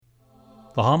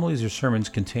The homilies or sermons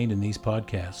contained in these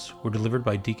podcasts were delivered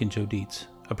by Deacon Joe Dietz,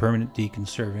 a permanent deacon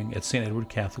serving at St. Edward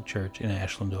Catholic Church in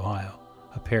Ashland, Ohio,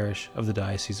 a parish of the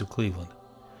Diocese of Cleveland.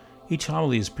 Each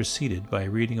homily is preceded by a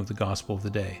reading of the Gospel of the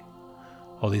day.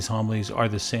 All these homilies are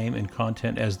the same in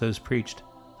content as those preached.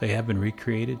 They have been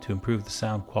recreated to improve the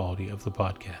sound quality of the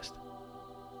podcast.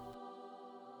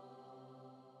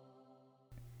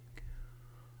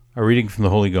 A reading from the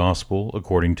Holy Gospel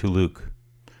according to Luke.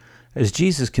 As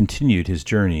Jesus continued his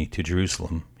journey to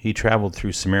Jerusalem, he traveled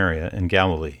through Samaria and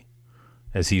Galilee.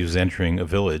 As he was entering a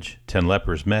village, 10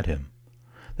 lepers met him.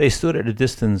 They stood at a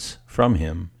distance from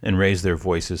him and raised their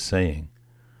voices, saying,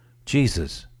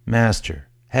 "Jesus, Master,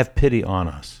 have pity on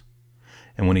us."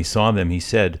 And when he saw them, he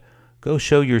said, "Go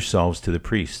show yourselves to the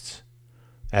priests."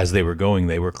 As they were going,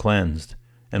 they were cleansed,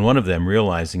 and one of them,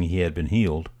 realizing he had been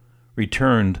healed,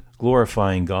 returned,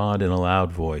 glorifying God in a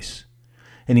loud voice.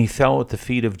 And he fell at the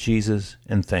feet of Jesus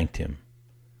and thanked him.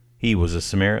 He was a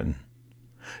Samaritan.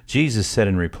 Jesus said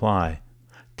in reply,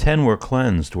 10 were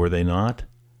cleansed, were they not?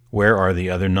 Where are the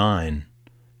other 9?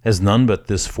 Has none but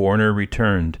this foreigner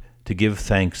returned to give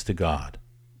thanks to God?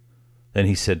 Then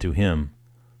he said to him,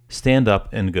 "Stand up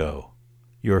and go.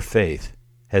 Your faith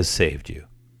has saved you."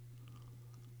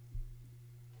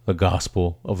 The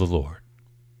Gospel of the Lord.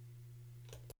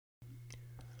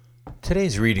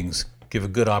 Today's readings give a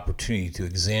good opportunity to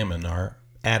examine our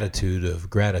attitude of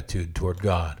gratitude toward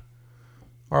God.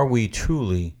 Are we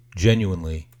truly,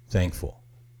 genuinely thankful?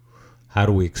 How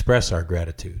do we express our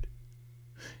gratitude?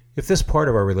 If this part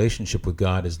of our relationship with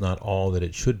God is not all that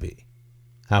it should be,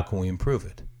 how can we improve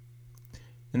it?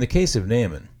 In the case of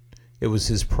Naaman, it was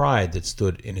his pride that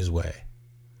stood in his way.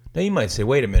 Now you might say,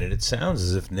 wait a minute, it sounds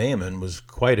as if Naaman was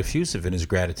quite effusive in his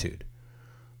gratitude.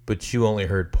 But you only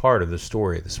heard part of the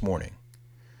story this morning.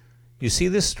 You see,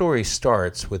 this story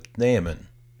starts with Naaman,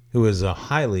 who is a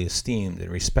highly esteemed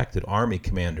and respected army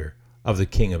commander of the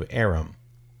king of Aram,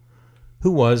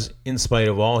 who was, in spite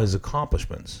of all his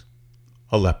accomplishments,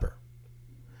 a leper.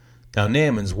 Now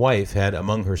Naaman's wife had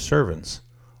among her servants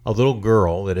a little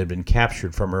girl that had been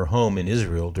captured from her home in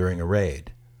Israel during a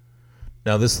raid.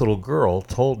 Now this little girl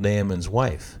told Naaman's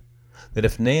wife that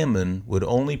if Naaman would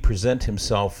only present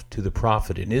himself to the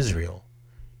prophet in Israel,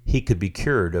 he could be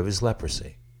cured of his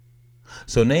leprosy.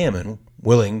 So Naaman,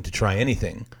 willing to try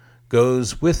anything,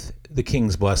 goes with the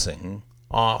king's blessing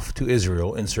off to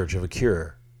Israel in search of a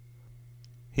cure.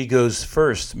 He goes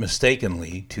first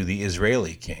mistakenly to the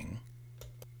Israeli king,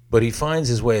 but he finds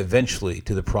his way eventually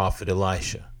to the prophet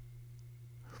Elisha.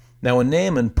 Now when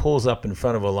Naaman pulls up in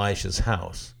front of Elisha's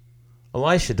house,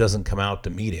 Elisha doesn't come out to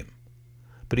meet him,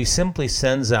 but he simply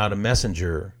sends out a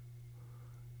messenger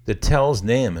that tells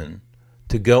Naaman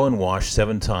to go and wash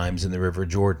 7 times in the river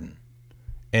Jordan,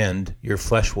 and your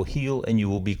flesh will heal and you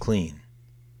will be clean.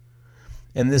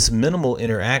 And this minimal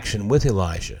interaction with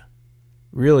Elijah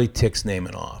really ticks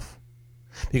Naaman off,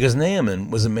 because Naaman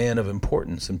was a man of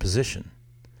importance and position,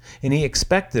 and he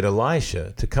expected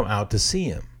Elisha to come out to see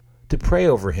him, to pray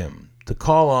over him, to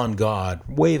call on God,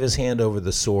 wave his hand over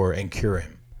the sore, and cure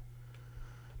him.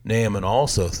 Naaman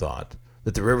also thought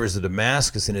that the rivers of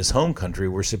Damascus in his home country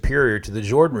were superior to the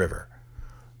Jordan River,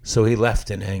 so he left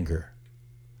in anger.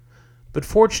 But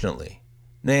fortunately,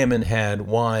 Naaman had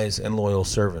wise and loyal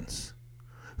servants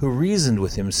who reasoned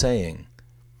with him, saying,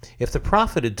 "If the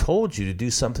prophet had told you to do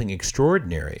something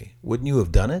extraordinary, wouldn't you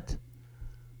have done it?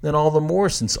 Then all the more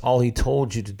since all he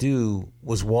told you to do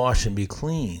was wash and be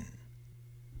clean."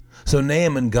 So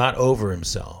Naaman got over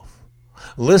himself,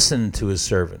 listened to his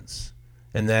servants,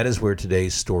 and that is where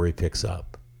today's story picks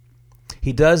up.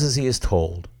 He does as he is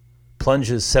told,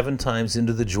 plunges 7 times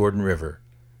into the Jordan River,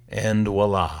 and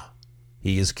voila,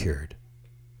 he is cured.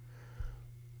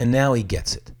 And now he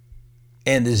gets it,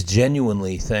 and is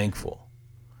genuinely thankful.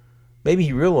 Maybe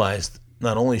he realized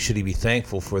not only should he be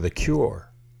thankful for the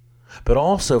cure, but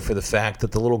also for the fact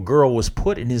that the little girl was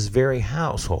put in his very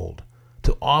household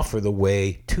to offer the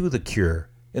way to the cure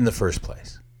in the first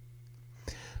place.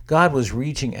 God was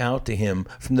reaching out to him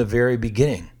from the very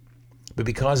beginning, but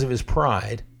because of his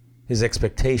pride, his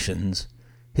expectations,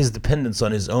 his dependence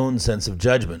on his own sense of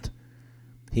judgment,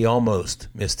 he almost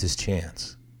missed his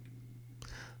chance.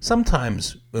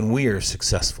 Sometimes when we are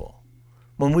successful,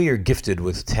 when we are gifted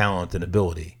with talent and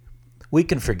ability, we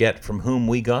can forget from whom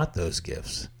we got those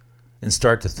gifts and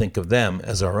start to think of them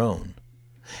as our own.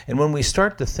 And when we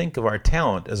start to think of our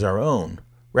talent as our own,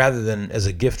 rather than as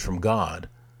a gift from God,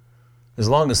 as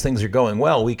long as things are going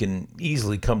well, we can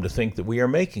easily come to think that we are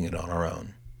making it on our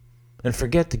own and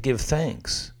forget to give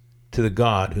thanks to the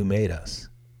God who made us.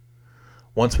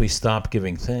 Once we stop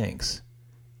giving thanks,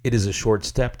 It is a short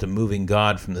step to moving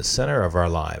God from the center of our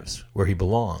lives, where he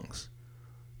belongs,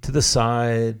 to the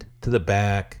side, to the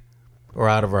back, or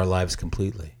out of our lives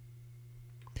completely.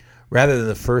 Rather than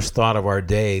the first thought of our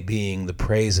day being the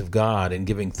praise of God and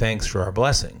giving thanks for our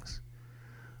blessings,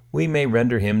 we may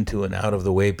render him to an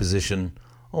out-of-the-way position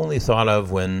only thought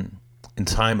of when, in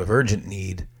time of urgent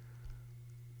need,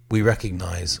 we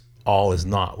recognize all is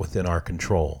not within our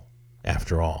control,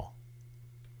 after all.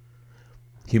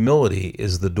 Humility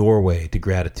is the doorway to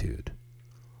gratitude.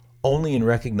 Only in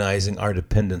recognizing our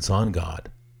dependence on God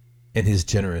and his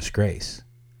generous grace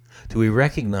do we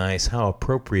recognize how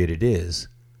appropriate it is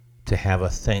to have a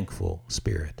thankful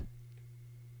spirit.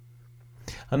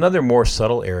 Another more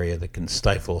subtle area that can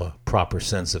stifle a proper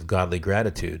sense of godly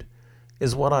gratitude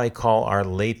is what I call our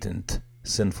latent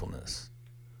sinfulness.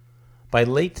 By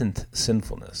latent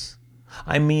sinfulness,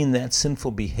 I mean that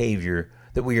sinful behavior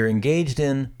that we are engaged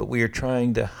in, but we are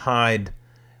trying to hide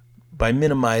by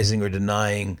minimizing or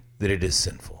denying that it is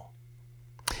sinful.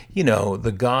 You know,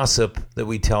 the gossip that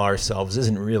we tell ourselves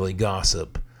isn't really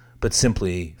gossip, but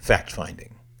simply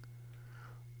fact-finding.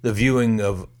 The viewing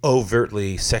of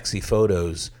overtly sexy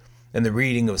photos and the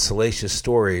reading of salacious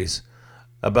stories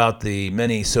about the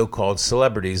many so-called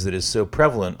celebrities that is so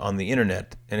prevalent on the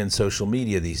internet and in social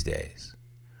media these days.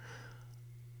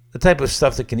 The type of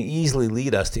stuff that can easily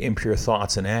lead us to impure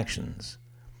thoughts and actions,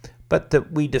 but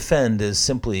that we defend as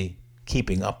simply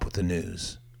keeping up with the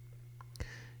news.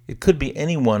 It could be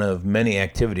any one of many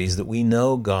activities that we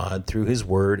know God, through his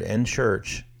word and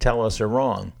church, tell us are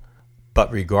wrong,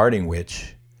 but regarding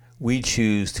which we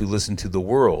choose to listen to the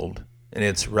world and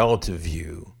its relative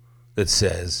view that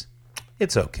says,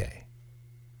 it's okay.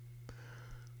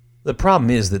 The problem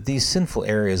is that these sinful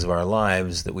areas of our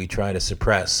lives that we try to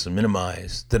suppress,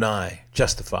 minimize, deny,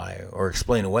 justify, or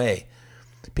explain away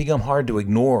become hard to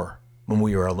ignore when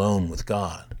we are alone with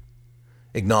God,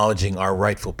 acknowledging our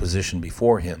rightful position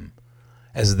before him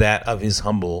as that of his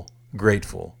humble,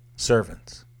 grateful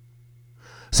servants.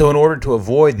 So in order to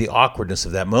avoid the awkwardness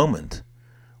of that moment,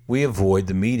 we avoid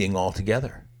the meeting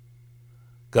altogether.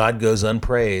 God goes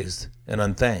unpraised and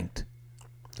unthanked,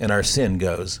 and our sin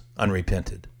goes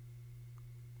unrepented.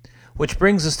 Which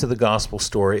brings us to the gospel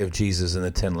story of Jesus and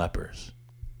the 10 lepers.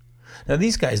 Now,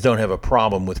 these guys don't have a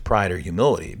problem with pride or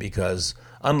humility because,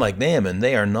 unlike Naaman,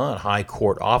 they are not high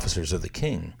court officers of the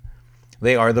king.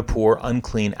 They are the poor,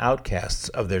 unclean outcasts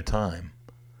of their time.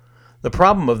 The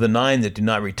problem of the 9 that do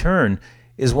not return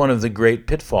is one of the great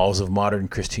pitfalls of modern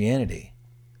Christianity.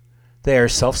 They are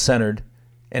self-centered,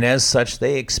 and as such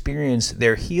they experience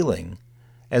their healing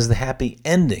as the happy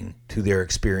ending to their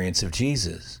experience of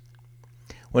Jesus,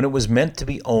 when it was meant to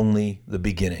be only the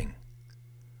beginning.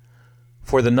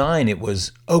 For the 9, it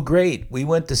was, oh great, we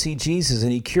went to see Jesus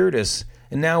and he cured us,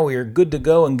 and now we are good to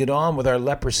go and get on with our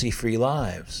leprosy-free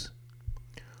lives.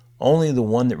 Only the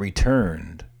one that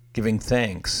returned, giving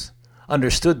thanks,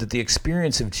 understood that the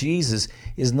experience of Jesus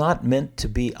is not meant to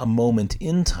be a moment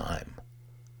in time,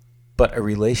 but a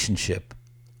relationship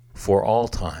for all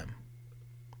time.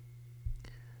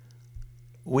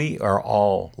 We are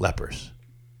all lepers,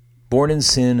 born in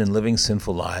sin and living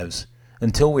sinful lives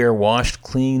until we are washed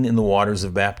clean in the waters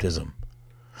of baptism.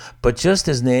 But just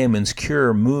as Naaman's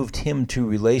cure moved him to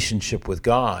relationship with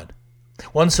God,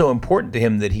 one so important to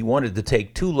him that he wanted to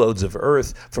take 2 loads of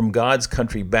earth from God's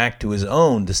country back to his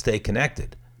own to stay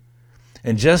connected,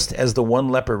 and just as the 1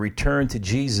 leper returned to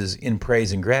Jesus in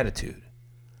praise and gratitude,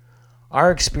 our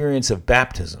experience of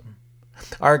baptism,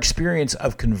 our experience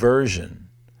of conversion,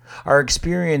 our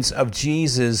experience of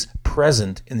Jesus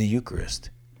present in the Eucharist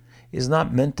is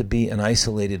not meant to be an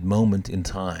isolated moment in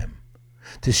time,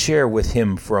 to share with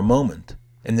him for a moment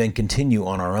and then continue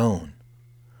on our own.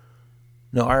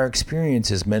 No, our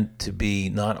experience is meant to be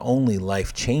not only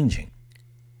life-changing,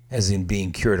 as in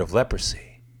being cured of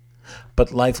leprosy,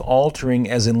 but life-altering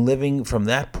as in living from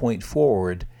that point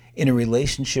forward in a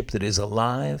relationship that is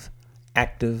alive,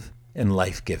 active, and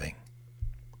life-giving.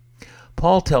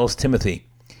 Paul tells Timothy,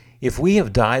 if we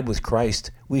have died with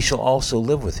Christ, we shall also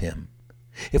live with him.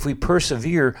 If we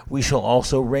persevere, we shall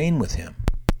also reign with him.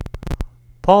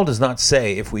 Paul does not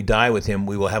say if we die with him,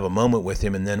 we will have a moment with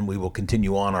him and then we will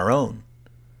continue on our own.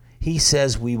 He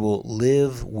says we will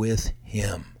live with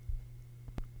him.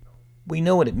 We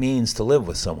know what it means to live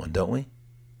with someone, don't we?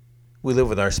 We live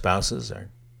with our spouses, our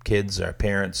kids, our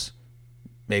parents,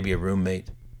 maybe a roommate.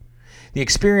 The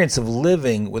experience of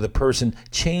living with a person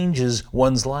changes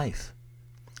one's life.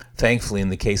 Thankfully, in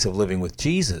the case of living with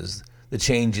Jesus, the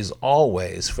change is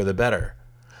always for the better.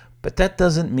 But that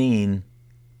doesn't mean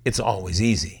it's always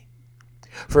easy.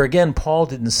 For again, Paul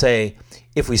didn't say,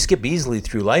 if we skip easily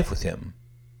through life with him,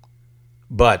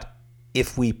 But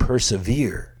if we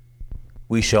persevere,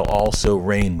 we shall also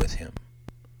reign with him.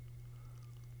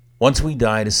 Once we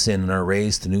die to sin and are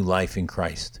raised to new life in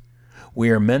Christ,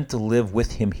 we are meant to live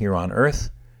with him here on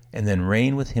earth and then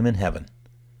reign with him in heaven.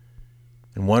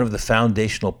 And one of the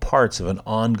foundational parts of an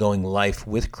ongoing life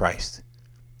with Christ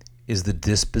is the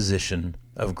disposition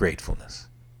of gratefulness.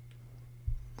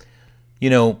 You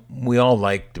know, we all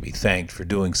like to be thanked for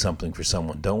doing something for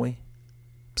someone, don't we?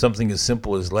 Something as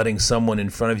simple as letting someone in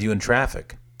front of you in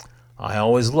traffic. I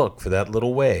always look for that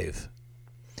little wave.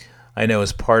 I know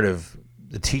as part of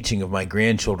the teaching of my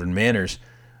grandchildren manners,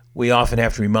 we often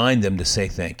have to remind them to say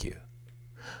thank you.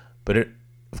 But it,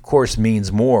 of course,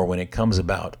 means more when it comes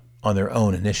about on their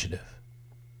own initiative.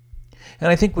 And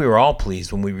I think we were all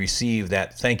pleased when we received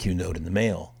that thank you note in the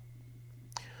mail.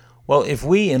 Well, if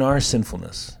we in our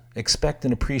sinfulness expect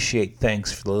and appreciate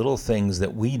thanks for the little things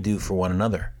that we do for one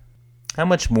another, how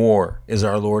much more is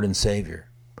our Lord and Savior,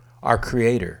 our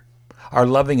Creator, our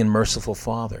loving and merciful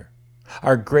Father,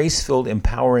 our grace-filled,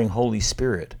 empowering Holy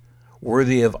Spirit,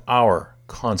 worthy of our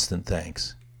constant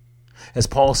thanks? As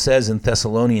Paul says in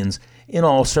Thessalonians, in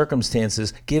all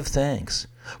circumstances give thanks,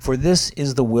 for this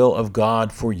is the will of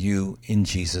God for you in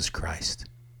Jesus Christ.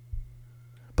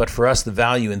 But for us, the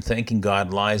value in thanking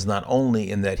God lies not only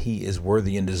in that he is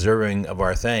worthy and deserving of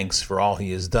our thanks for all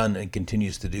he has done and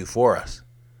continues to do for us,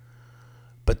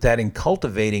 but that in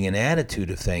cultivating an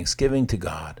attitude of thanksgiving to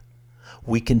God,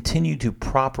 we continue to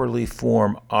properly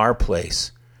form our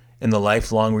place in the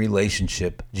lifelong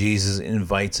relationship Jesus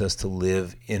invites us to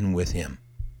live in with him.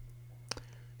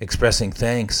 Expressing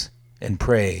thanks and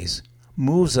praise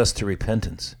moves us to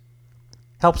repentance,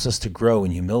 helps us to grow in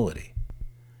humility,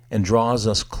 and draws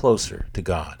us closer to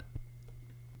God.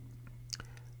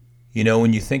 You know,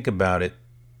 when you think about it,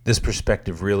 this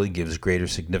perspective really gives greater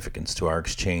significance to our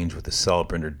exchange with the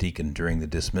celebrant or deacon during the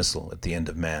dismissal at the end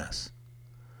of Mass.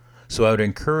 So I would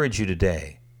encourage you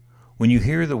today, when you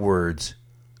hear the words,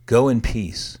 "Go in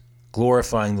peace,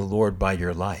 glorifying the Lord by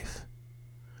your life,"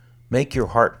 make your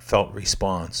heartfelt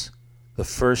response the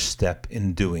first step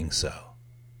in doing so.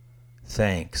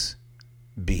 Thanks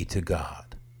be to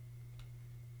God.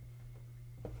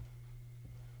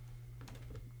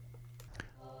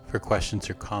 For questions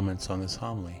or comments on this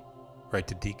homily, write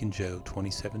to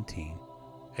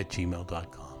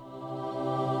deaconjoe2017@gmail.com.